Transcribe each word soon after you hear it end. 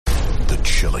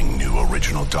chilling new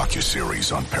original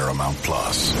docuseries on Paramount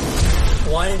Plus.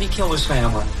 Why did he kill his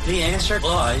family? The answer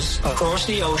lies across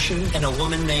the ocean in a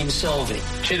woman named Sylvie.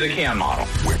 She's a Can model.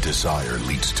 Where desire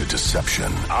leads to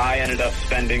deception. I ended up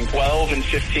spending $12,000 and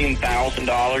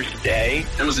 $15,000 a day.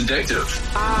 It was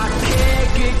addictive. I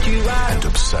can't get you out. And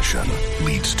obsession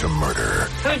leads to murder.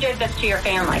 Who did this to your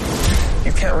family?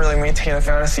 You can't really maintain a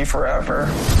fantasy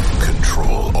forever.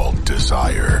 Control Alt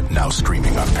Desire. Now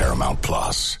streaming on Paramount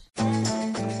Plus.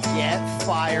 Get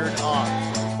fired up.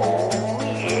 Oh,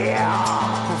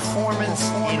 yeah. Performance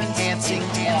enhancing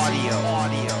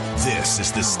audio. This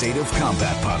is the State of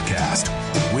Combat Podcast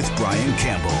with Brian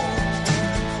Campbell.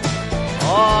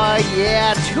 Oh,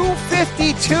 yeah.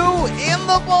 252 in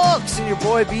the books. And your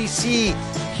boy BC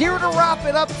here to wrap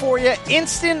it up for you.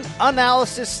 Instant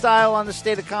analysis style on the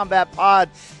State of Combat Pod.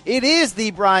 It is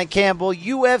the Brian Campbell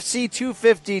UFC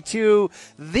 252,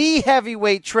 the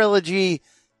heavyweight trilogy,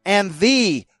 and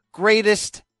the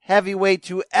greatest heavyweight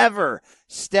to ever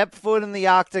step foot in the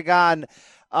octagon.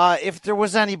 If there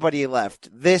was anybody left,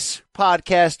 this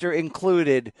podcaster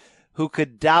included, who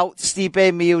could doubt Stipe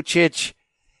Miocic,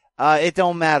 it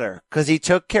don't matter, because he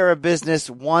took care of business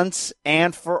once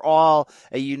and for all.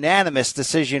 A unanimous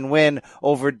decision win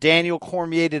over Daniel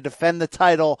Cormier to defend the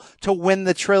title, to win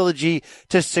the trilogy,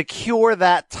 to secure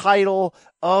that title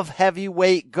of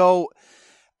heavyweight GOAT.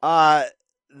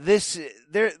 There's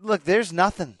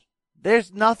nothing.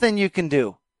 There's nothing you can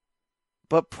do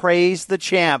but praise the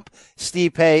champ,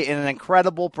 Stipe, in an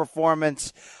incredible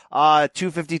performance.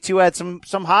 252 had some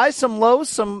highs, some lows,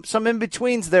 some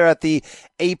in-betweens there at the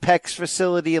Apex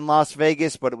facility in Las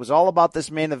Vegas, but it was all about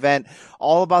this main event,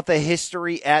 all about the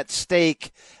history at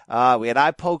stake. We had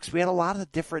eye pokes. We had a lot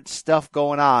of different stuff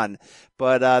going on,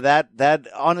 but that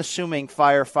unassuming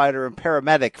firefighter and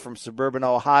paramedic from suburban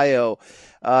Ohio,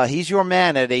 he's your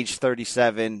man at age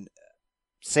 37.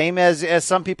 Same as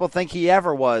some people think he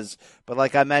ever was. But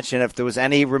like I mentioned, if there was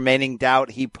any remaining doubt,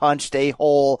 he punched a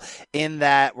hole in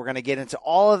that. We're going to get into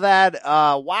all of that.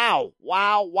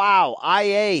 Wow.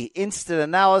 IA, instant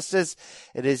analysis.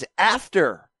 It is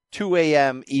after 2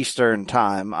 a.m. Eastern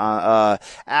time,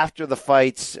 after the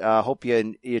fights. Hope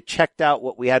you checked out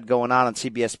what we had going on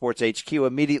CBS Sports HQ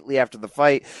immediately after the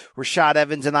fight. Rashad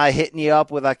Evans and I hitting you up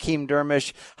with Akeem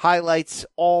Dermish, highlights,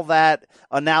 all that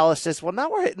analysis. Well, now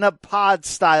we're hitting up pod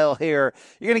style here.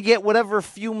 You're going to get whatever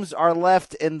fumes are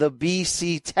left in the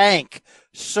BC tank,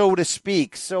 so to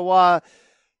speak. So,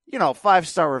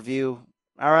 5-star review.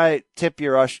 All right. Tip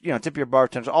your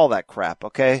bartenders, all that crap.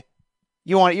 Okay.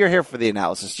 You're here for the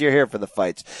analysis. You're here for the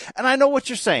fights. And I know what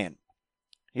you're saying.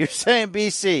 You're saying,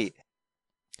 BC,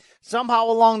 somehow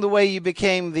along the way you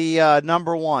became the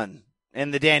number one in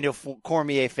the Daniel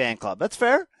Cormier fan club. That's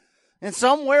fair. And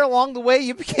somewhere along the way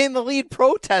you became the lead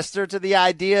protester to the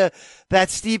idea that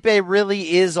Stipe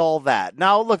really is all that.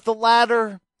 Now, look, the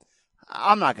latter,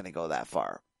 I'm not going to go that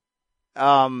far.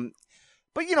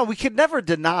 But, we could never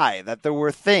deny that there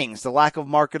were things, the lack of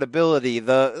marketability,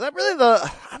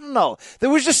 I don't know. There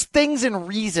was just things and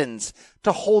reasons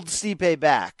to hold Stipe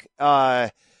back,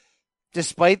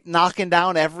 despite knocking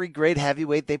down every great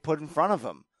heavyweight they put in front of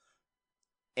him.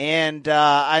 And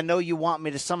I know you want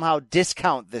me to somehow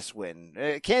discount this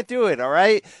win. Can't do it, all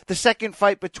right? The second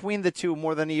fight between the two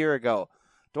more than a year ago.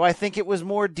 Do I think it was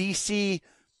more DC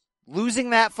losing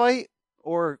that fight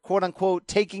or, quote-unquote,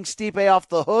 taking Stipe off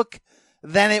the hook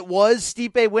than it was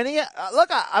Stipe winning it? Look,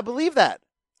 I believe that.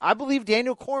 I believe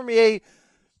Daniel Cormier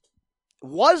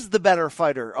was the better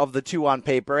fighter of the two on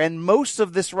paper, and most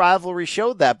of this rivalry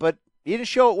showed that, but he didn't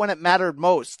show it when it mattered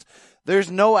most.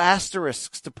 There's no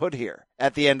asterisks to put here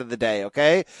at the end of the day,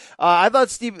 okay? I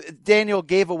thought Daniel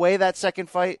gave away that second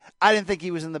fight. I didn't think he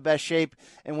was in the best shape.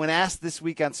 And when asked this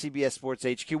week on CBS Sports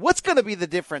HQ, what's going to be the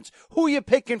difference? Who you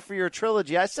picking for your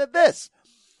trilogy? I said this.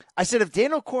 I said, if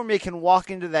Daniel Cormier can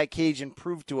walk into that cage and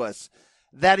prove to us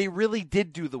that he really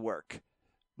did do the work,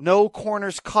 no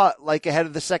corners cut like ahead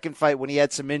of the second fight when he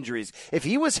had some injuries. If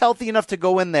he was healthy enough to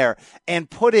go in there and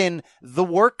put in the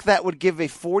work that would give a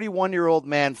 41-year-old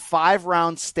man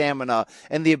 5-round stamina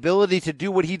and the ability to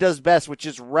do what he does best, which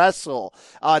is wrestle,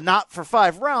 not for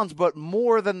 5 rounds, but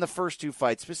more than the first two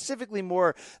fights, specifically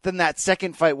more than that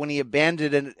second fight when he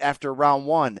abandoned it after round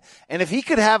 1. And if he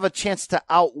could have a chance to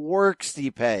outwork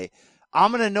Stipe,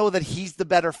 I'm going to know that he's the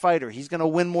better fighter. He's going to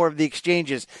win more of the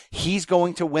exchanges. He's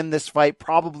going to win this fight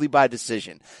probably by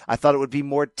decision. I thought it would be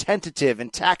more tentative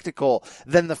and tactical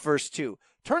than the first two.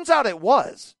 Turns out it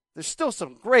was. There's still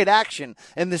some great action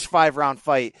in this 5-round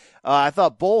fight. I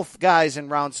thought both guys in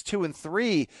rounds 2 and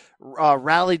 3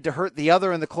 rallied to hurt the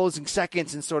other in the closing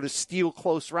seconds and sort of steal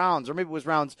close rounds. Or maybe it was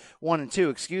rounds 1 and 2,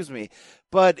 excuse me.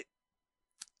 But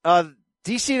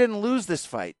DC didn't lose this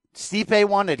fight. Stipe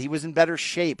won it. He was in better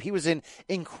shape. He was in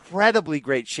incredibly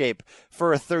great shape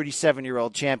for a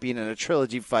 37-year-old champion in a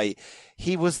trilogy fight.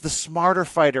 He was the smarter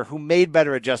fighter who made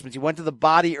better adjustments. He went to the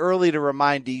body early to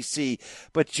remind DC,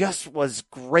 but just was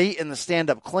great in the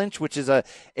stand-up clinch, which is a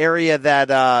area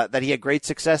that he had great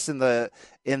success in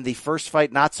the first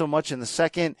fight, not so much in the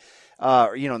second,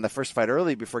 in the first fight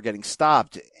early before getting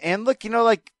stopped. And look,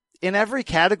 in every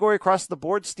category across the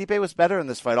board, Stipe was better in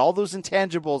this fight. All those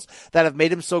intangibles that have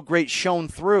made him so great shone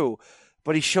through,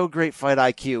 but he showed great fight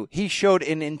IQ. He showed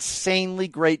an insanely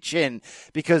great chin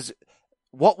because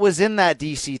what was in that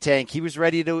DC tank, he was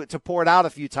ready to pour it out a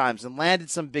few times and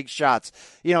landed some big shots,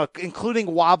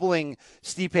 including wobbling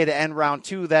Stipe to end round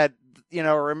 2 that,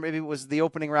 or maybe it was the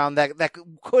opening round that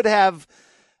could have,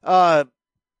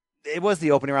 it was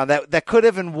the opening round that could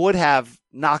have and would have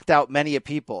knocked out many a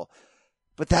people.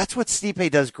 But that's what Stipe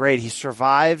does great. He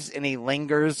survives and he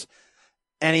lingers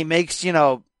and he makes,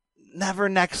 never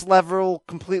next level,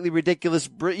 completely ridiculous,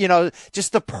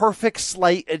 just the perfect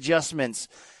slight adjustments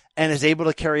and is able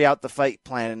to carry out the fight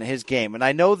plan in his game. And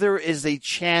I know there is a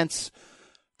chance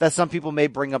that some people may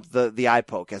bring up the eye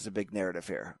poke as a big narrative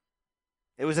here.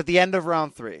 It was at the end of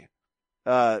round 3.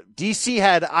 DC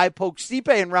had eye poke Stipe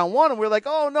in round 1, and we were like,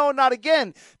 oh no, not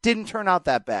again. Didn't turn out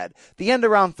that bad. The end of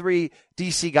round 3,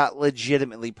 DC got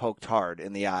legitimately poked hard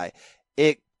in the eye.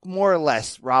 It more or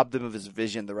less robbed him of his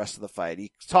vision the rest of the fight.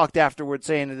 He talked afterwards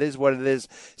saying it is what it is,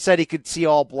 said he could see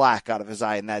all black out of his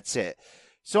eye, and that's it.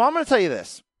 So I'm going to tell you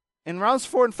this. In rounds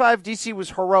 4 and 5, DC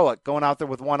was heroic, going out there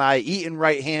with one eye, eating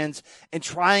right hands, and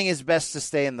trying his best to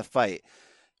stay in the fight.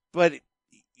 But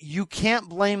you can't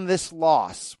blame this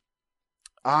loss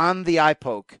on the eye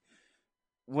poke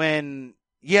when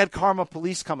you had karma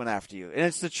police coming after you. And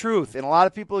it's the truth. And a lot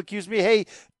of people accuse me, hey,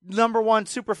 number 1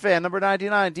 superfan, number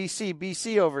 99, DC,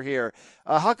 BC over here.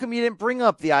 How come you didn't bring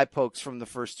up the eye pokes from the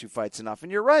first 2 fights enough?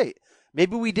 And you're right.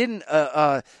 Maybe we didn't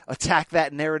attack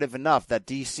that narrative enough that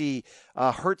DC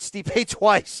hurt Stipe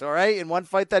twice, all right? In one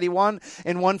fight that he won,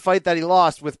 in one fight that he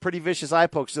lost with pretty vicious eye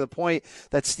pokes to the point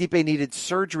that Stipe needed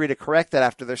surgery to correct that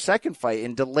after their second fight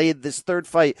and delayed this third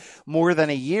fight more than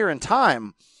a year in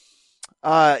time.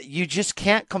 You just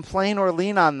can't complain or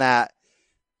lean on that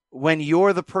when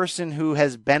you're the person who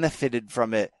has benefited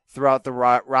from it throughout the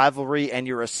rivalry and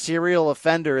you're a serial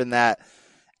offender in that.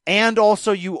 And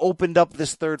also you opened up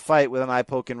this third fight with an eye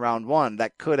poke in round 1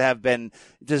 that could have been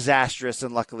disastrous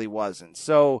and luckily wasn't.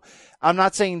 So I'm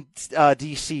not saying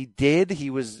DC did. He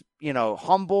was,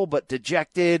 humble but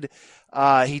dejected.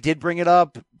 He did bring it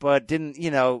up but didn't,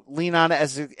 lean on it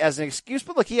as an excuse.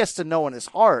 But look, he has to know in his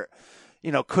heart,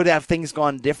 could have things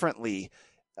gone differently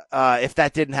if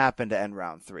that didn't happen to end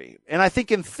round 3. And I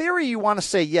think in theory you want to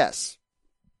say yes.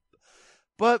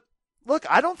 But look,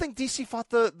 I don't think DC fought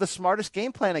the smartest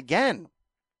game plan again.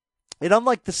 And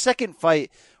unlike the second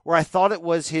fight, where I thought it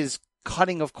was his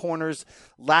cutting of corners,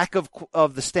 lack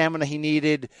of the stamina he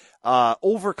needed,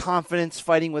 overconfidence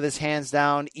fighting with his hands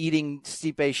down, eating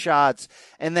Stipe shots,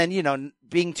 and then,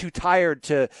 being too tired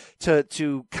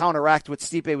to counteract what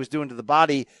Stipe was doing to the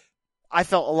body, I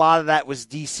felt a lot of that was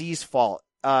DC's fault.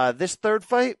 This third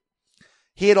fight,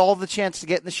 he had all the chance to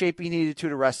get in the shape he needed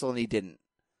to wrestle, and he didn't.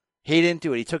 He didn't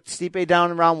do it. He took Stipe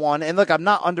down in round 1. And look, I'm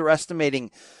not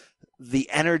underestimating the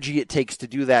energy it takes to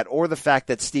do that or the fact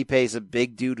that Stipe is a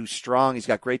big dude who's strong. He's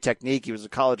got great technique. He was a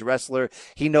college wrestler.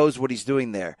 He knows what he's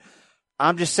doing there.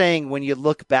 I'm just saying when you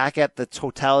look back at the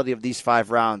totality of these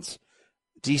 5 rounds,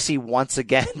 DC once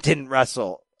again didn't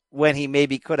wrestle when he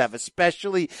maybe could have,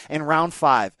 especially in round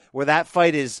 5, where that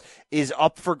fight is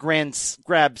up for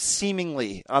grabs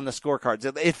seemingly on the scorecards.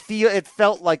 It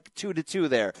felt like 2-2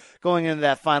 there going into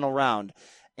that final round.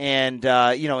 And,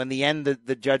 in the end,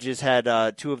 the judges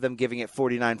had 2 of them giving it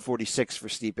 49-46 for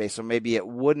Stipe, so maybe it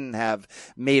wouldn't have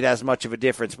made as much of a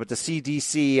difference. But to see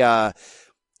DC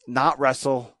not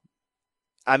wrestle,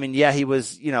 I mean, yeah, he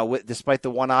was, despite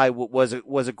the one eye,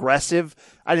 was aggressive.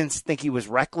 I didn't think he was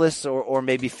reckless or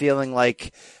maybe feeling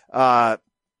like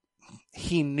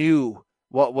he knew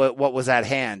what was at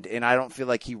hand, and I don't feel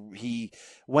like he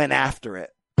went after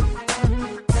it.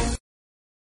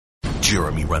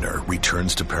 Jeremy Renner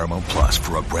returns to Paramount Plus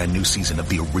for a brand new season of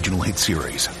the original hit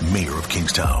series, Mayor of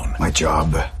Kingstown. My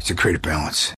job is to create a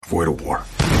balance, avoid a war.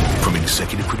 From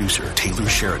executive producer Taylor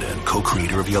Sheridan,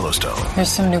 co-creator of Yellowstone. There's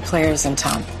some new players in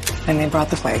town, and they brought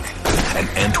the plague. And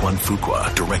Antoine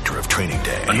Fuqua, director of Training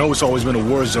Day. I know it's always been a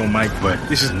war zone, Mike, but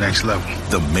this is next level.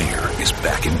 The Mayor is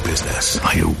back in business.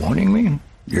 Are you warning me?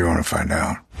 You're going to find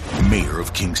out. Mayor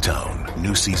of Kingstown.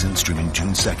 New season streaming June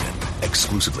 2nd,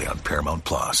 exclusively on Paramount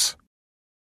Plus.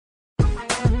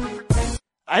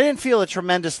 I didn't feel a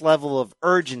tremendous level of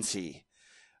urgency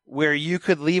where you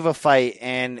could leave a fight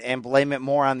and blame it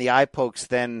more on the eye pokes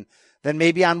than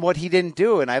maybe on what he didn't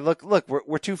do. And I look,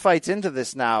 we're 2 fights into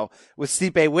this now with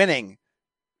Stipe winning.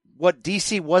 What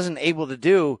DC wasn't able to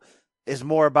do is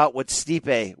more about what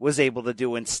Stipe was able to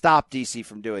do and stop DC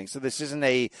from doing. So this isn't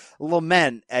a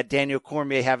lament at Daniel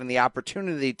Cormier having the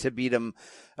opportunity to beat him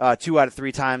 2 out of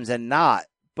 3 times and not.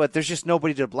 But there's just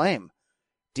nobody to blame.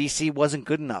 DC wasn't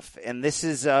good enough, and this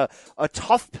is a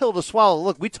tough pill to swallow.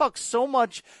 Look, we talk so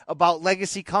much about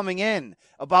legacy coming in,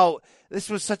 about this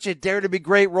was such a dare to be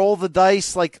great, roll the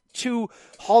dice, like 2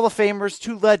 Hall of Famers,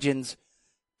 2 legends,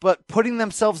 but putting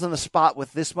themselves in a spot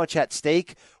with this much at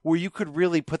stake where you could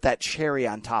really put that cherry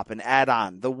on top and add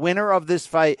on. The winner of this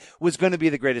fight was going to be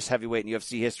the greatest heavyweight in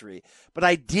UFC history, but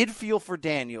I did feel for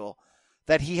Daniel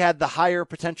that he had the higher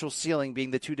potential ceiling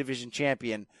being the 2-division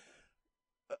champion,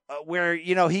 where,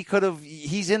 he could have,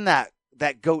 he's in that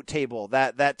GOAT table,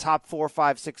 that top 4,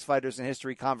 5, 6 fighters in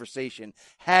history conversation,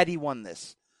 had he won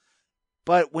this.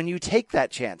 But when you take that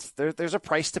chance, there's a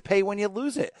price to pay when you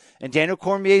lose it. And Daniel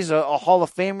Cormier's a Hall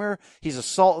of Famer. He's a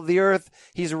salt of the earth.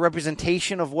 He's a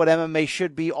representation of what MMA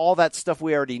should be. All that stuff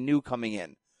we already knew coming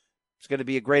in. He's going to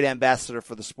be a great ambassador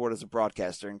for the sport as a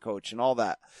broadcaster and coach and all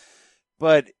that.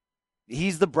 But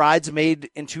he's the bridesmaid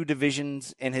in 2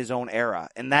 divisions in his own era,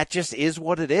 and that just is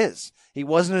what it is. He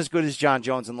wasn't as good as John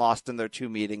Jones and lost in their 2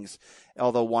 meetings,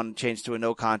 although one changed to a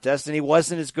no contest, and he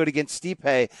wasn't as good against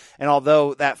Stipe, and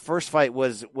although that first fight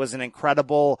was an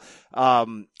incredible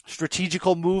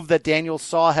strategical move that Daniel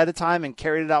saw ahead of time and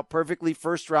carried it out perfectly,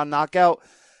 first-round knockout,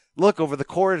 look, over the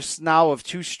course now of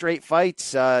 2 straight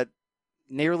fights,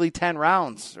 nearly 10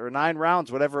 rounds, or 9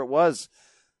 rounds, whatever it was,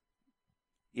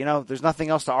 there's nothing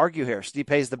else to argue here. Stipe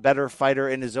is the better fighter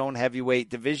in his own heavyweight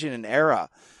division and era.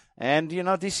 And,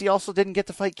 DC also didn't get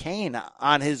to fight Kane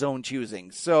on his own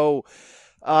choosing. So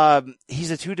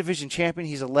he's a 2-division champion.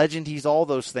 He's a legend. He's all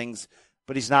those things.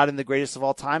 But he's not in the greatest of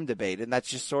all time debate. And that's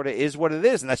just sort of is what it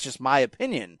is. And that's just my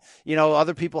opinion.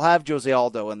 Other people have Jose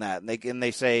Aldo in that. And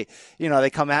they say, they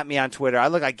come at me on Twitter.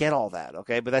 I get all that,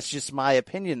 okay? But that's just my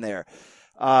opinion there.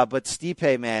 But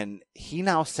Stipe, man, he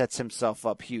now sets himself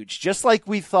up huge. Just like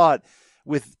we thought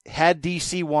had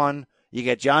DC won, you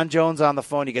get John Jones on the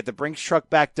phone, you get the Brinks truck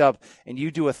backed up, and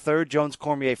you do a 3rd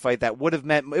Jones-Cormier fight that would have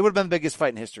been the biggest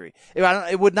fight in history.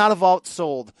 It would not have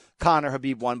outsold Conor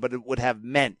Khabib one, but it would have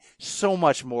meant so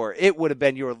much more. It would have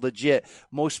been your legit,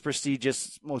 most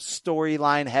prestigious, most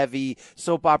storyline heavy,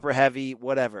 soap opera heavy,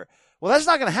 whatever. Well, that's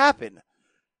not going to happen.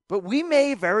 But we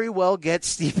may very well get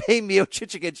Stipe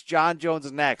Miocic against John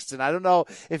Jones next. And I don't know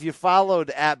if you followed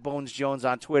 @BonesJones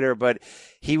on Twitter, but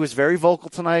he was very vocal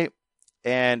tonight.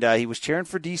 And he was cheering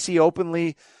for DC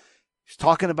openly. He's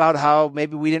talking about how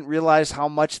maybe we didn't realize how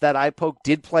much that eye poke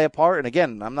did play a part. And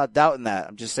again, I'm not doubting that.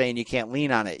 I'm just saying you can't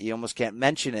lean on it. You almost can't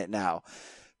mention it now.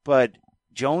 But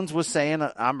Jones was saying,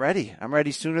 I'm ready. I'm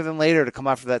ready sooner than later to come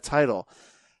after that title.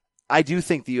 I do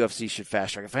think the UFC should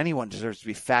fast track. If anyone deserves to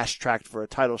be fast tracked for a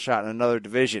title shot in another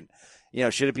division,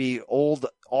 should it be old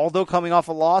Aldo coming off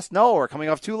a loss? No. Or coming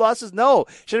off 2 losses? No.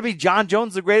 Should it be John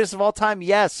Jones, the greatest of all time?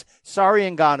 Yes. Sorry,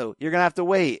 Ngannou. You're going to have to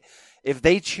wait. If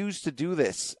they choose to do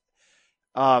this,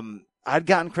 I'd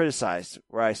gotten criticized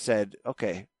where I said,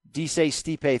 okay, DC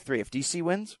Stipe 3. If DC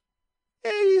wins,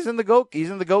 he's in the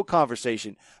GOAT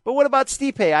conversation. But what about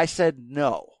Stipe? I said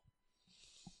no.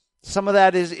 Some of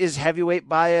that is heavyweight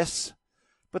bias,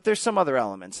 but there's some other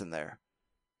elements in there.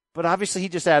 But obviously he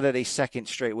just added a 2nd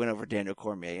straight win over Daniel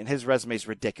Cormier, and his resume is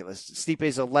ridiculous.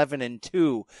 Stipe's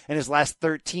 11-2 in his last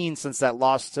 13 since that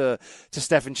loss to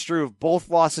Stefan Struve. Both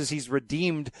losses he's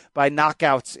redeemed by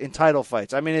knockouts in title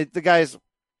fights. I mean, the guy's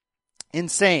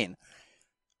insane.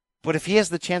 But if he has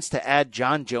the chance to add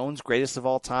John Jones, greatest of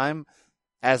all time,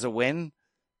 as a win,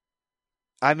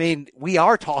 I mean, we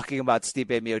are talking about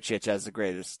Stipe Miocic as the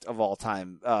greatest of all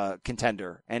time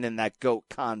contender, and in that GOAT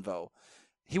convo.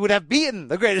 He would have beaten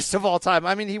the greatest of all time.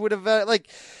 I mean, he would have,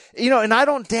 and I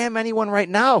don't damn anyone right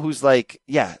now who's like,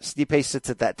 yeah, Stipe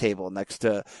sits at that table next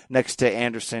to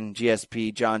Anderson,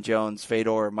 GSP, John Jones,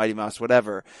 Fedor, Mighty Mouse,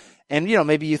 whatever. And,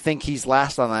 maybe you think he's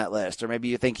last on that list, or maybe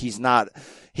you think he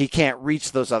can't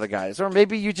reach those other guys, or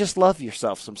maybe you just love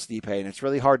yourself some Stipe, and it's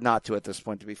really hard not to at this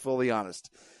point, to be fully honest.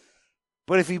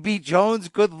 But if he beat Jones,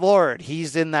 good Lord,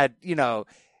 he's in that,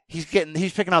 he's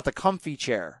picking out the comfy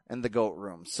chair in the GOAT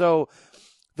room. So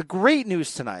the great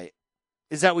news tonight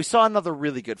is that we saw another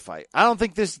really good fight. I don't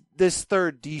think this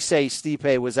 3rd DC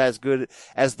Stipe was as good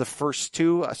as the first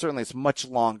 2. Certainly it's much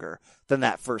longer than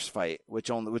that first fight, which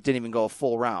didn't even go a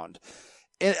full round.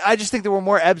 And I just think there were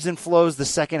more ebbs and flows. The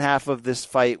second half of this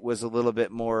fight was a little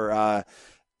bit more,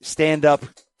 stand up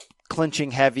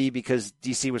clinching heavy because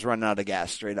DC was running out of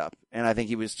gas straight up. And I think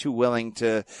he was too willing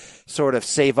to sort of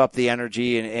save up the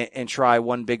energy and try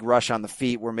one big rush on the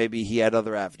feet where maybe he had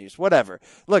other avenues. Whatever.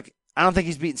 Look, I don't think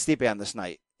he's beating Stipe on this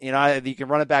night. You can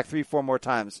run it back 3-4 more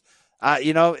times.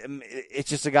 It's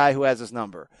just a guy who has his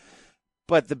number.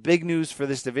 But the big news for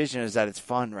this division is that it's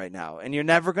fun right now. And you're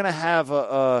never going to have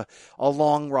a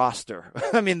long roster.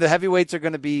 I mean, the heavyweights are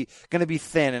going to be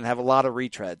thin and have a lot of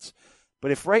retreads.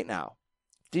 But if right now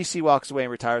DC walks away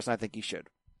and retires, and I think he should.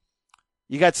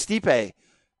 You got Stipe.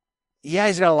 Yeah,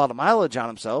 he's got a lot of mileage on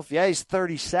himself. Yeah, he's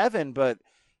 37, but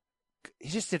he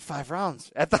just did 5 rounds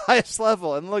at the highest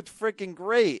level and looked freaking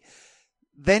great.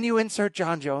 Then you insert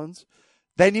John Jones.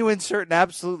 Then you insert an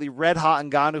absolutely red-hot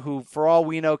Ngannou who, for all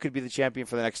we know, could be the champion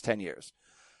for the next 10 years.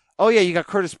 Oh, yeah, you got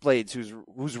Curtis Blades,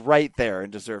 who's right there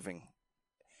and deserving.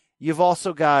 You've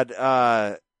also got,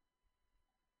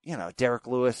 Derek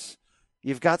Lewis.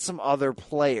 You've got some other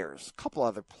players, a couple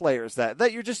other players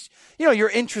that you're just, you're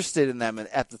interested in them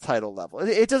at the title level.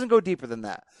 It doesn't go deeper than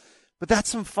that. But that's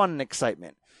some fun and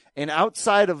excitement. And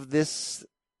outside of this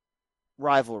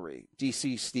rivalry,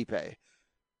 DC-Stipe,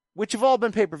 which have all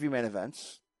been pay-per-view main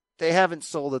events, they haven't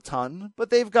sold a ton, but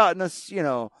they've gotten us,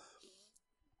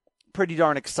 pretty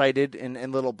darn excited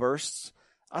in little bursts.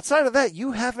 Outside of that,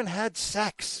 you haven't had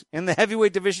sex in the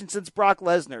heavyweight division since Brock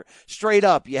Lesnar. Straight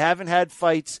up, you haven't had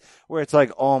fights where it's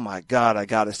like, oh my God, I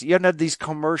gotta see. You haven't had these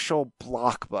commercial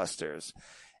blockbusters.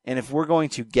 And if we're going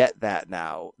to get that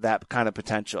now, that kind of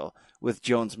potential with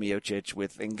Jones Miocic,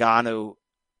 with Ngannou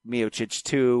Miocic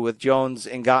too, with Jones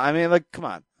Ngannou, I mean, come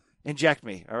on, inject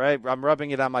me, all right? I'm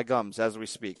rubbing it on my gums as we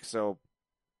speak. So,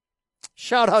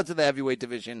 shout out to the heavyweight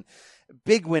division.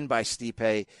 Big win by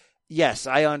Stipe. Yes,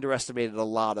 I underestimated a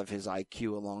lot of his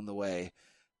IQ along the way.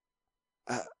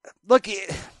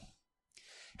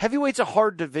 Heavyweight's a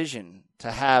hard division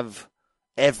to have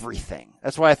everything.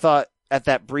 That's why I thought at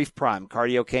that brief prime,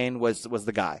 Cardio Kane was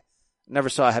the guy. Never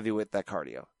saw a heavyweight that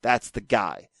cardio. That's the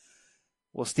guy.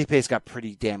 Well, Stipe's got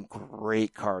pretty damn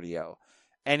great cardio.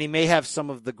 And he may have some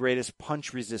of the greatest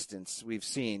punch resistance we've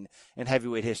seen in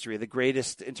heavyweight history, the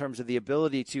greatest in terms of the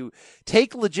ability to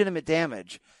take legitimate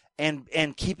damage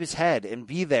and keep his head and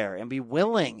be there and be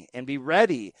willing and be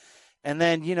ready. And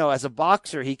then, as a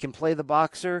boxer, he can play the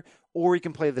boxer or he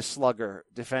can play the slugger,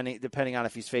 depending on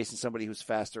if he's facing somebody who's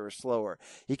faster or slower.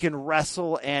 He can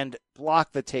wrestle and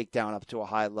block the takedown up to a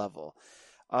high level.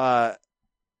 I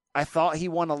thought he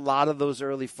won a lot of those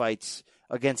early fights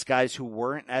against guys who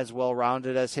weren't as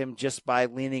well-rounded as him just by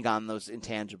leaning on those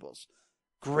intangibles.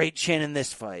 Great chin in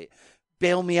this fight.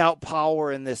 Bail me out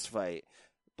power in this fight.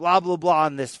 Blah, blah, blah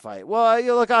in this fight. Well,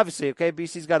 look, obviously, okay,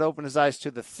 BC's got to open his eyes to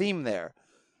the theme there.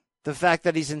 The fact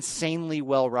that he's insanely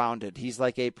well-rounded. He's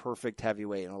like a perfect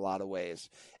heavyweight in a lot of ways,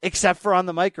 except for on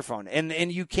the microphone.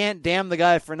 And you can't damn the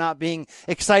guy for not being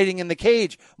exciting in the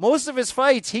cage. Most of his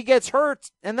fights, he gets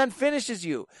hurt and then finishes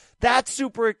you. That's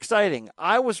super exciting.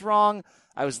 I was wrong.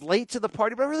 I was late to the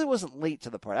party, but I really wasn't late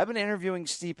to the party. I've been interviewing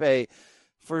Stipe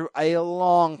for a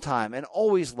long time and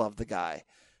always loved the guy.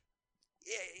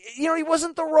 He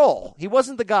wasn't the role. He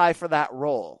wasn't the guy for that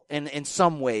role in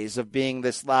some ways of being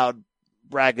this loud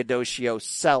braggadocio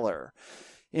seller.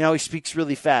 He speaks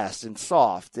really fast and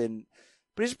soft, but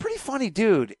he's a pretty funny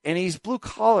dude, and he's blue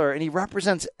collar, and he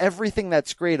represents everything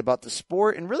that's great about the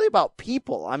sport and really about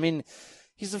people. I mean,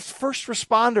 he's the first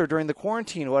responder during the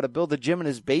quarantine who had to build a gym in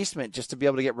his basement just to be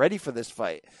able to get ready for this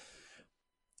fight.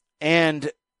 And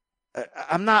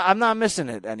I'm not missing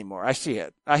it anymore. I see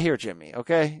it. I hear Jimmy,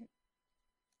 okay?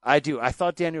 I do. I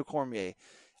thought Daniel Cormier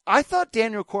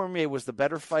was the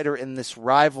better fighter in this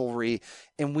rivalry,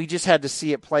 and we just had to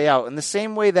see it play out in the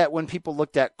same way that when people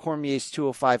looked at Cormier's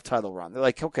 205 title run, they're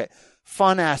like, okay,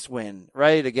 fun-ass win,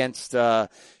 right, against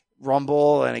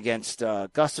Rumble and against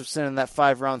Gustafsson in that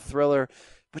 5-round thriller,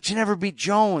 but you never beat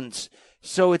Jones,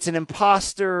 so it's an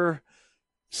imposter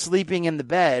sleeping in the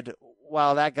bed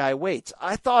while that guy waits.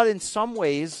 I thought in some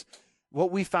ways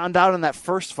what we found out in that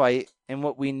first fight and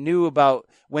what we knew about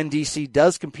when DC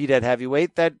does compete at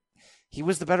heavyweight, that he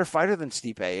was the better fighter than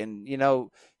Stipe. And,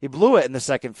 he blew it in the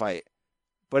second fight.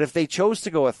 But if they chose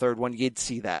to go a third one, you'd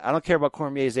see that. I don't care about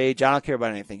Cormier's age. I don't care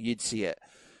about anything. You'd see it.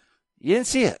 You didn't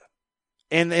see it.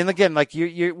 And again,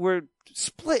 we're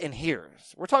splitting here.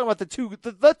 We're talking about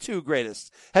the two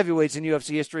greatest heavyweights in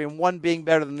UFC history, and one being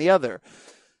better than the other.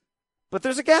 But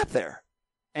there's a gap there.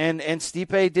 And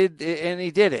Stipe did, and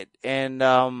he did it. And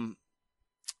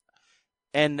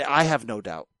I have no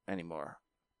doubt anymore.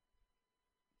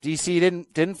 DC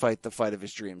didn't fight the fight of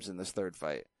his dreams in this third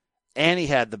fight, and he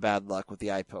had the bad luck with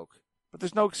the eye poke. But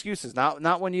there's no excuses.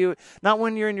 Not when you're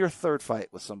in your third fight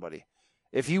with somebody,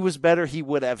 If he was better, he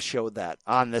would have showed that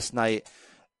on this night.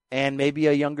 And maybe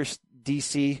a younger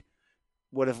DC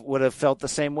would have felt the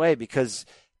same way, because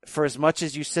for as much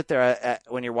as you sit there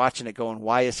when you're watching it going,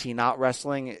 why is he not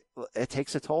wrestling? It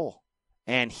takes a toll.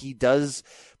 And he does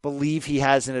believe he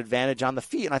has an advantage on the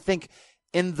feet. And I think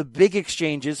in the big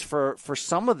exchanges for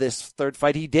some of this third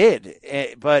fight, he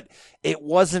did. But it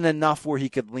wasn't enough where he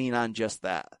could lean on just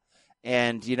that.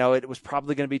 And, it was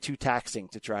probably going to be too taxing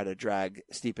to try to drag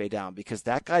Stipe down, because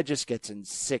that guy just gets in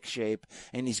sick shape,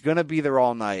 and he's going to be there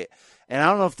all night. And I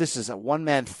don't know if this is a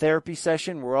one-man therapy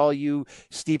session where all you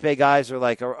Stipe guys are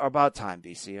like, about time,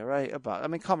 BC, all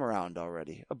right? Come around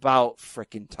already. About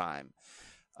freaking time.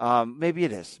 Maybe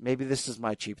it is. Maybe this is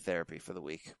my cheap therapy for the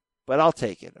week. But I'll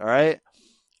take it, all right?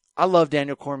 I love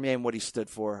Daniel Cormier and what he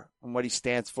stood for and what he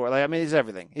stands for. He's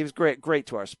everything. He was great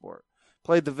to our sport.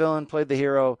 Played the villain, played the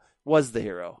hero, was the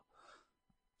hero.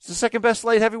 It's the second best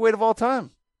light heavyweight of all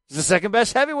time. It's the second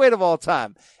best heavyweight of all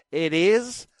time. It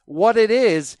is what it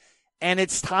is, and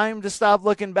it's time to stop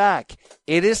looking back.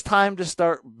 It is time to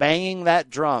start banging that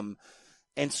drum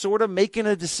and sort of making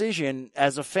a decision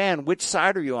as a fan. Which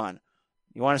side are you on?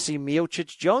 You want to see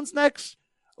Miocic Jones next,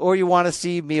 or you want to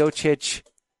see Miocic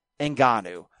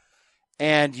Ngannou?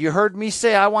 And you heard me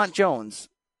say I want Jones.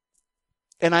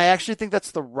 And I actually think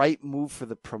that's the right move for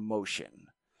the promotion.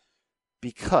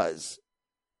 Because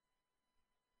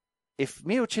if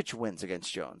Miocic wins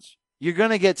against Jones, you're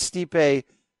going to get Stipe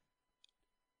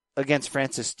against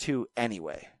Francis too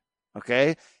anyway.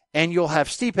 Okay? And you'll have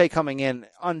Stipe coming in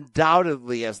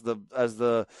undoubtedly as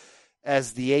the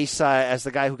A side, as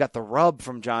the guy who got the rub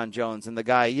from John Jones, and the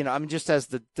guy, just as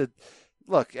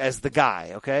as the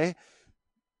guy, okay?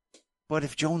 But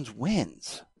if Jones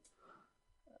wins,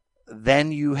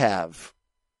 then you have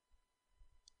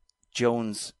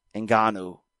Jones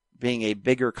Ngannou being a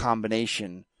bigger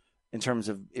combination in terms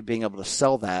of it being able to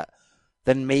sell that,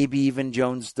 then maybe even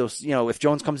Jones, if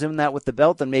Jones comes in that with the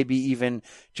belt, then maybe even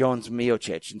Jones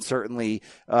Miocic, and certainly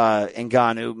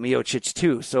Ngannou Miocic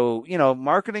too. So,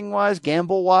 marketing wise,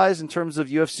 gamble wise, in terms of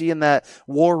UFC in that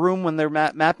war room when they're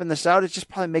mapping this out, it just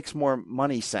probably makes more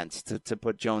money sense to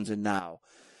put Jones in now.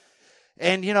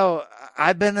 And,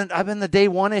 I've been the day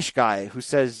one-ish guy who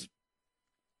says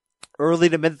early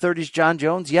to mid-30s John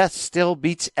Jones, yes, still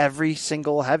beats every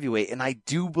single heavyweight. And I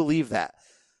do believe that.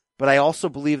 But I also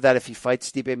believe that if he fights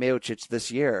Stipe Miocic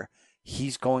this year,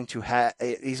 he's going to have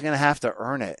to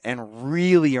earn it, and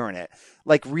really earn it.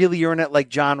 Like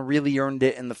John really earned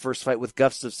it in the first fight with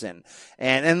Gustafsson.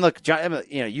 And look, John,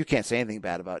 you can't say anything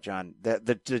bad about John.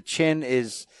 The chin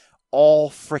is all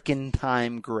frickin'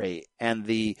 time great, and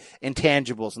the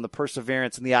intangibles and the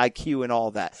perseverance and the IQ and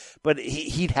all that. But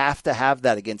he'd have to have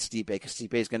that against Stipe, because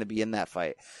Stipe is going to be in that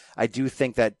fight. I do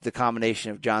think that the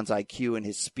combination of John's IQ and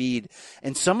his speed,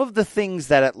 and some of the things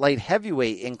that at light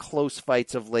heavyweight in close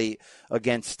fights of late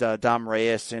against Dom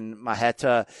Reyes and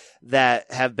Maheta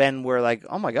that have been where, like,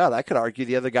 oh my God, I could argue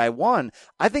the other guy won.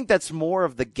 I think that's more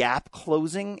of the gap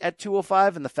closing at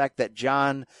 205, and the fact that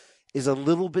John is a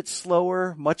little bit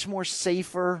slower, much more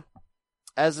safer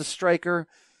as a striker.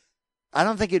 I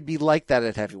don't think it'd be like that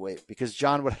at heavyweight, because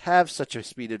John would have such a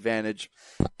speed advantage,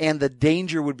 and the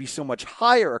danger would be so much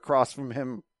higher across from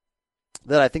him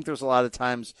that I think there's a lot of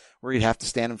times where he'd have to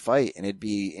stand and fight, and it'd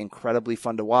be incredibly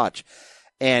fun to watch.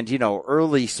 And,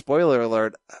 early spoiler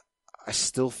alert, I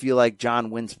still feel like John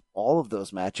wins all of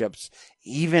those matchups,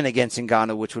 even against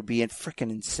Ngannou, which would be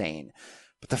freaking insane.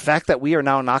 But the fact that we are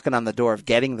now knocking on the door of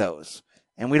getting those,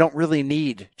 and we don't really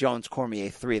need Jones Cormier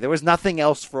 3. There was nothing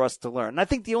else for us to learn. And I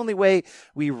think the only way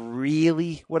we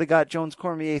really would have got Jones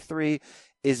Cormier 3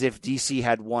 is if DC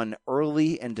had won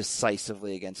early and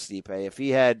decisively against Stipe. If he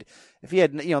had,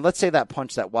 let's say that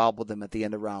punch that wobbled him at the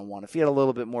end of round 1, if he had a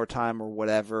little bit more time or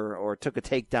whatever, or took a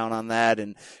takedown on that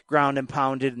and ground and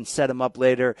pounded and set him up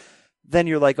later, then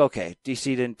you're like, okay, DC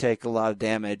didn't take a lot of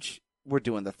damage. We're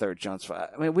doing the third Jones fight.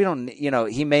 I mean, we don't,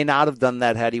 he may not have done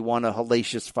that had he won a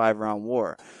hellacious 5-round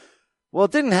war. Well,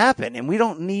 it didn't happen, and we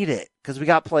don't need it, because we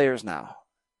got players now.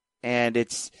 And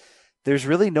there's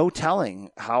really no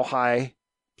telling how high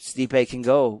Stipe can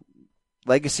go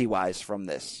legacy-wise from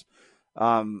this.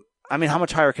 How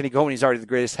much higher can he go when he's already the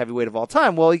greatest heavyweight of all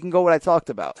time? Well, he can go what I talked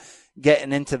about,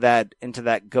 getting into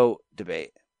that GOAT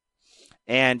debate.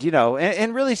 And,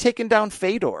 and really taking down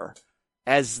Fedor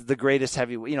as the greatest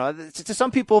heavyweight. To some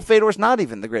people, Fedor's not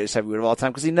even the greatest heavyweight of all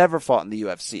time, because he never fought in the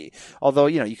UFC. Although,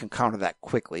 you can counter that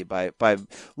quickly by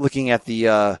looking at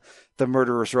the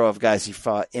murderer's row of guys he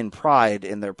fought in Pride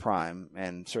in their prime,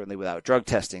 and certainly without drug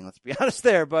testing, let's be honest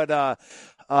there. But,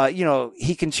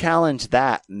 he can challenge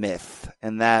that myth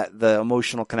and that the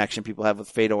emotional connection people have with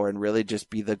Fedor and really just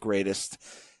be the greatest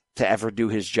to ever do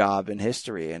his job in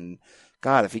history. And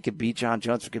God, if he could beat John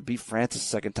Jones, if he could beat Francis a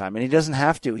second time, and he doesn't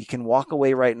have to, he can walk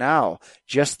away right now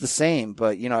just the same.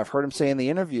 But, I've heard him say in the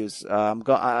interviews, I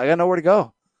got nowhere to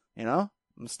go,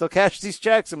 I'm still cash these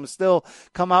checks. I'm still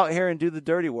come out here and do the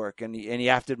dirty work. And you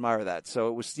have to admire that. So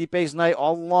it was Stipe's night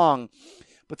all along,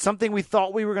 but something we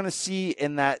thought we were going to see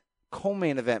in that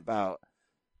co-main event bout.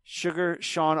 Sugar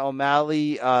Sean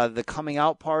O'Malley, the coming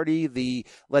out party, the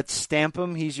let's stamp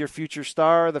him, he's your future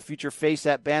star, the future face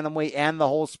at bantamweight and the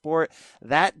whole sport.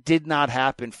 That did not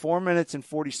happen. 4 minutes and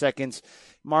 40 seconds.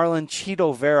 Marlon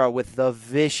Chito Vera with the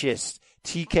vicious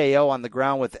TKO on the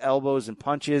ground with elbows and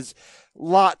punches.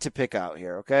 Lot to pick out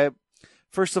here, okay?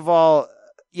 First of all,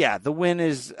 the win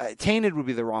is tainted would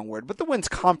be the wrong word, but the win's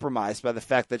compromised by the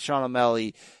fact that Sean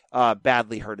O'Malley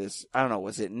badly hurt his,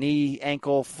 was it knee,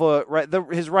 ankle, foot,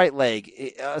 his right leg,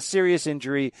 a serious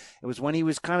injury. It was when he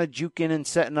was kind of juking and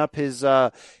setting up his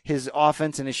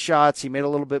offense and his shots. He made a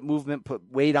little bit movement,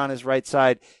 put weight on his right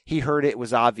side. He hurt it. It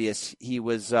was obvious. He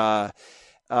was, Chito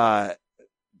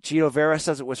Vera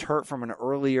says it was hurt from an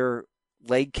earlier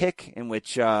leg kick in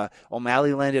which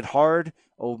O'Malley landed hard.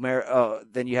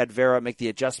 Then you had Vera make the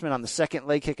adjustment on the second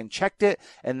leg kick and checked it,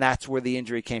 and that's where the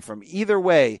injury came from. Either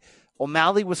way,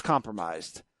 O'Malley was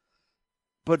compromised.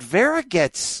 But Vera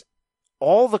gets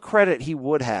all the credit he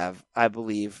would have, I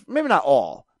believe. Maybe not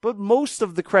all, but most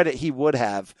of the credit he would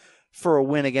have for a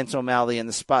win against O'Malley in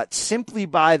the spot simply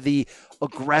by the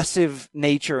aggressive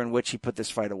nature in which he put this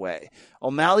fight away.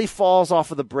 O'Malley falls off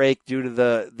of the break due to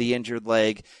the injured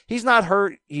leg. He's not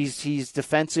hurt. He's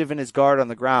defensive in his guard on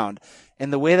the ground.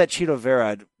 And the way that Chito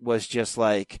Vera was just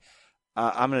like,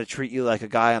 I'm going to treat you like a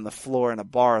guy on the floor in a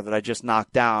bar that I just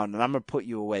knocked down, and I'm going to put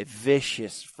you away.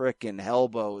 Vicious frickin'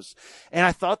 elbows. And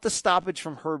I thought the stoppage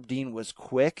from Herb Dean was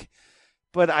quick,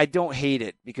 but I don't hate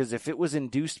it, because if it was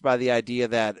induced by the idea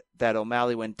that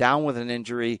O'Malley went down with an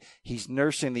injury, he's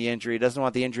nursing the injury, doesn't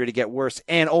want the injury to get worse,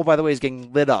 and, oh, by the way, he's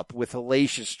getting lit up with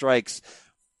hellacious strikes,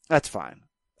 that's fine.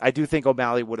 I do think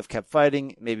O'Malley would have kept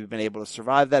fighting, maybe been able to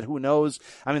survive that. Who knows?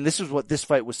 I mean, this is what this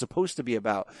fight was supposed to be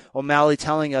about. O'Malley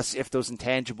telling us if those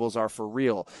intangibles are for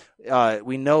real.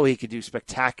 We know he could do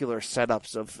spectacular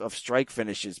setups of strike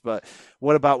finishes, but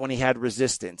what about when he had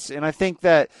resistance? And I think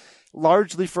that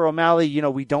largely for O'Malley,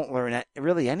 we don't learn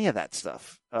really any of that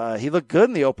stuff. He looked good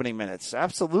in the opening minutes.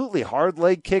 Absolutely. Hard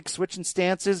leg kicks, switching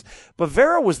stances. But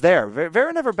Vera was there.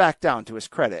 Vera never backed down, to his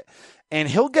credit. And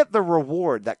he'll get the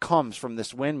reward that comes from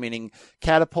this win, meaning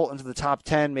catapult into the top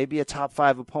 10, maybe a top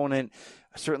 5 opponent,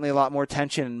 certainly a lot more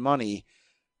tension and money.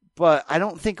 But I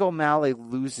don't think O'Malley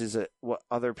loses what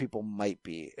other people might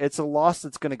be. It's a loss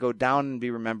that's going to go down and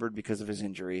be remembered because of his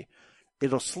injury.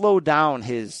 It'll slow down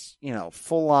his,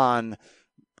 full-on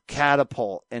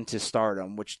catapult into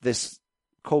stardom, which this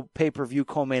pay-per-view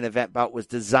co-main event bout was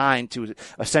designed to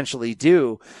essentially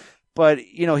do. But,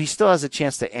 he still has a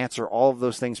chance to answer all of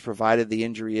those things provided the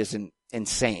injury isn't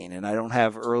insane. And I don't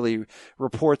have early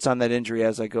reports on that injury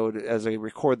as I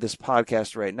record this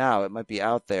podcast right now. It might be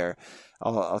out there.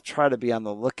 I'll try to be on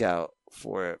the lookout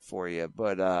for it for you.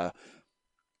 But,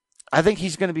 I think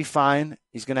he's going to be fine.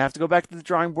 He's going to have to go back to the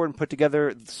drawing board and put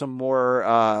together some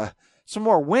more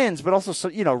wins, but also,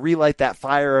 relight that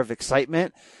fire of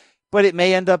excitement. But it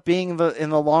may end up being in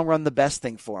the long run the best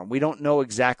thing for him. We don't know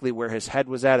exactly where his head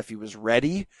was at, if he was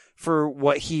ready for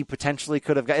what he potentially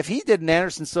could have got. If he did an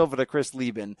Anderson Silva to Chris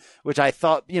Lieben, which I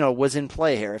thought, was in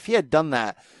play here, if he had done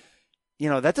that,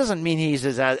 that doesn't mean he's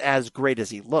as great as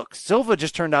he looks. Silva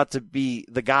just turned out to be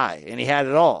the guy, and he had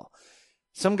it all.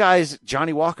 Some guys,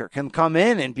 Johnny Walker, can come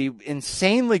in and be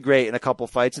insanely great in a couple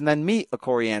fights and then meet a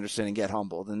Corey Anderson and get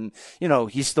humbled. And,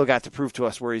 he's still got to prove to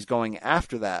us where he's going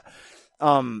after that.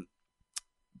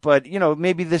 But,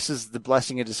 maybe this is the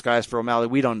blessing in disguise for O'Malley.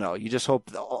 We don't know. You just hope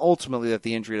ultimately that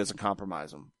the injury doesn't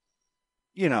compromise him.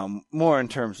 More in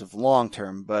terms of long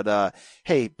term. But,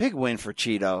 hey, big win for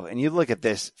Chito. And you look at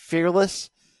this. Fearless,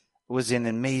 was in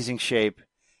amazing shape,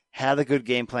 had a good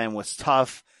game plan, was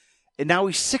tough. And now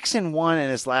he's 6-1 in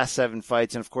his last 7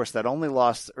 fights. And, of course, that only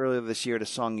lost earlier this year to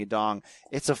Song Yadong.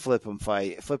 It's a flip 'em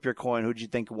fight. Flip your coin. Who'd you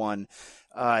think won?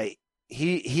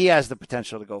 He has the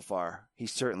potential to go far. He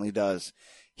certainly does.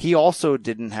 He also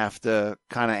didn't have to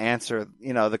kind of answer,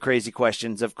 the crazy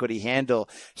questions of could he handle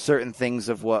certain things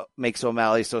of what makes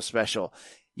O'Malley so special.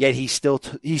 Yet he still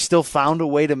found a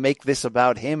way to make this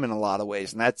about him in a lot of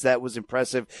ways. And that was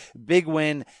impressive. Big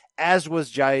win, as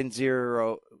was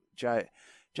Jairzinho.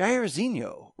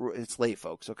 It's late,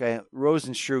 folks, okay?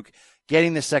 Rosenstruck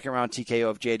getting the second round TKO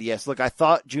of JDS. Look, I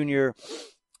thought Junior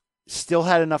still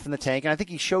had enough in the tank, and I think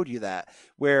he showed you that,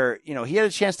 where, he had a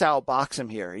chance to outbox him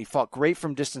here. He fought great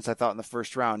from distance, I thought, in the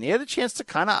first round. He had a chance to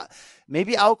kind of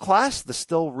maybe outclass the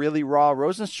still really raw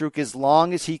Rozenstruik as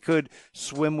long as he could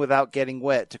swim without getting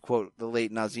wet, to quote the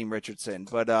late Nazim Richardson.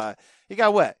 But he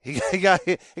got wet. He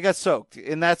got soaked,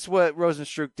 and that's what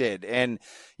Rozenstruik did. And,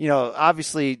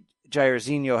 obviously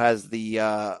Jairzinho has the,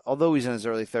 although he's in his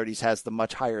early 30s, has the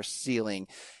much higher ceiling.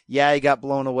 Yeah, he got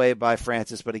blown away by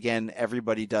Francis, but again,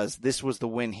 everybody does. This was the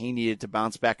win he needed to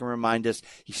bounce back and remind us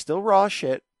he's still raw as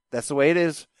shit. That's the way it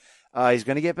is. He's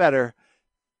going to get better.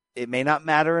 It may not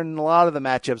matter in a lot of the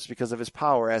matchups because of his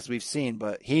power, as we've seen,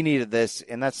 but he needed this,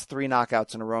 and that's 3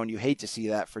 knockouts in a row, and you hate to see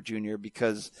that for Junior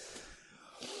because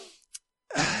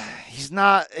he's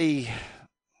not a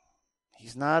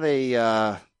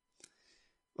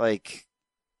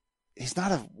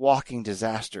walking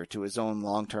disaster to his own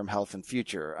long-term health and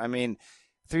future. I mean,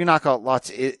 3 knockout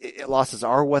losses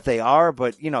are what they are,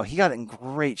 but, he got in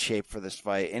great shape for this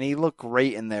fight, and he looked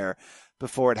great in there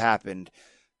before it happened.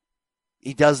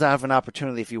 He does have an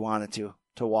opportunity if he wanted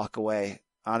to walk away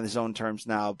on his own terms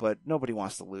now, but nobody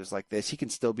wants to lose like this. He can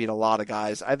still beat a lot of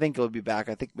guys. I think he'll be back.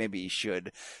 I think maybe he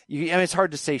should. It's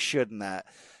hard to say should in that,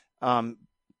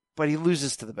 but he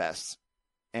loses to the best.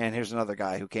 And here's another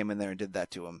guy who came in there and did that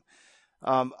to him.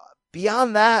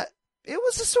 Beyond that, it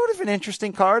was a sort of an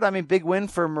interesting card. I mean, big win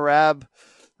for Merab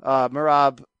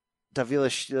Davila.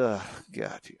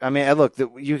 God. I mean, look,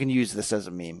 you can use this as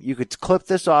a meme. You could clip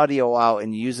this audio out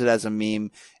and use it as a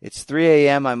meme. It's 3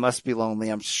 a.m. I must be lonely.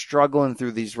 I'm struggling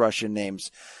through these Russian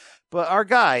names. But our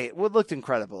guy looked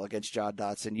incredible against John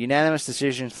Dodson. Unanimous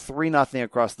decision, 3-0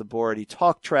 across the board. He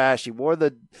talked trash. He wore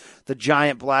the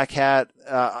giant black hat,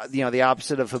 the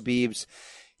opposite of Khabib's.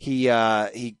 He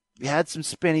had some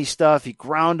spinny stuff. He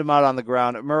ground him out on the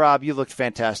ground. Merab, you looked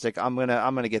fantastic. I'm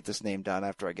gonna get this name done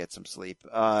after I get some sleep.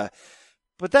 But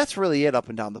that's really it up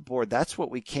and down the board. That's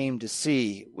what we came to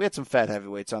see. We had some fat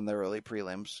heavyweights on the early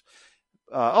prelims.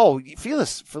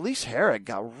 Felice Herrig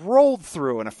got rolled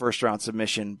through in a first round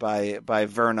submission by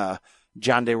Verna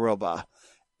Jandiroba.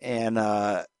 And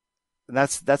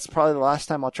that's probably the last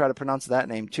time I'll try to pronounce that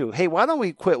name too. Hey, why don't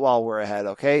we quit while we're ahead,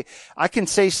 okay? I can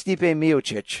say Stipe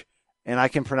Miocic, and I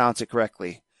can pronounce it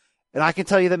correctly. And I can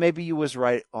tell you that maybe you was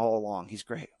right all along. He's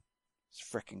great. He's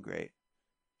freaking great.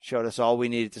 Showed us all we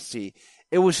needed to see.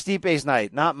 It was Stipe's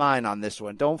night, not mine on this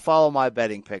one. Don't follow my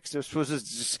betting picks. This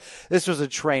was a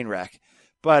train wreck.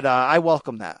 But I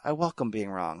welcome that. I welcome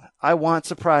being wrong. I want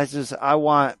surprises. I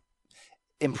want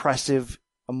impressive,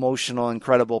 emotional,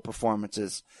 incredible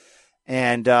performances.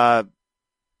 And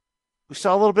we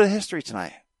saw a little bit of history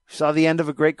tonight. We saw the end of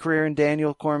a great career in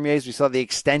Daniel Cormier's. We saw the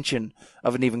extension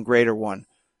of an even greater one,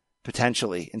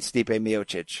 potentially, in Stipe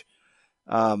Miocic.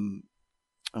 And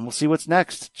we'll see what's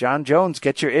next. John Jones,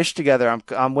 get your ish together.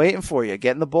 I'm waiting for you.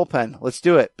 Get in the bullpen. Let's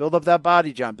do it. Build up that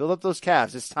body, John. Build up those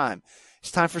calves. It's time. It's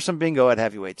time for some bingo at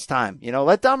heavyweight. It's time.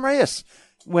 Let Dom Reyes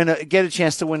get a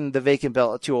chance to win the vacant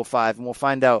belt at 205, and we'll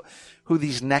find out who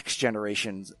these next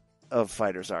generations of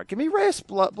fighters are. Give me Reyes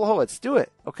Blachowicz. Do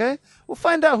it, okay? We'll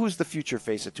find out who's the future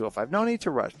face at 205. No need to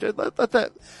rush.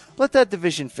 Let that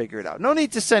division figure it out. No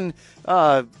need to send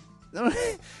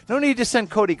no need to send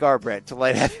Cody Garbrandt to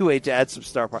light heavyweight to add some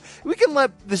star power. We can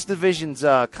let this division's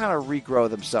kind of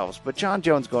regrow themselves. But John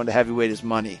Jones going to heavyweight is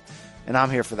money, and I'm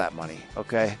here for that money,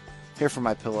 okay? Here for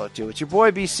my pillow, too. It's your boy,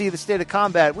 BC, the State of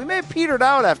Combat. We may have petered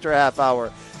out after a half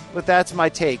hour, but that's my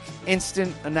take.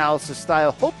 Instant analysis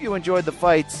style. Hope you enjoyed the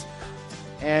fights.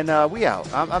 And we out.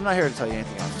 I'm not here to tell you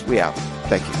anything else. We out.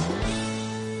 Thank you.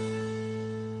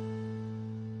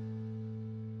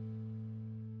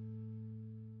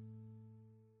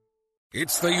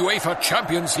 It's the UEFA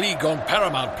Champions League on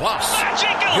Paramount Plus.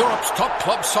 Magical! Europe's top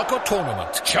club soccer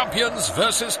tournament. Champions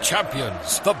versus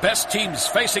champions. The best teams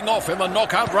facing off in the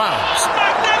knockout rounds.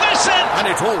 Magnificent! And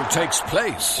it all takes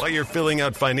place while you're filling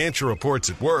out financial reports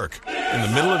at work. In the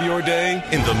middle of your day,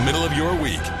 in the middle of your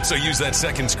week. So use that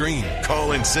second screen.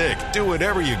 Call in sick. Do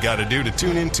whatever you gotta do to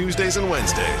tune in Tuesdays and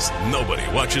Wednesdays. Nobody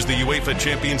watches the UEFA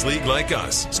Champions League like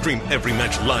us. Stream every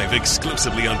match live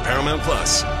exclusively on Paramount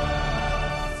Plus.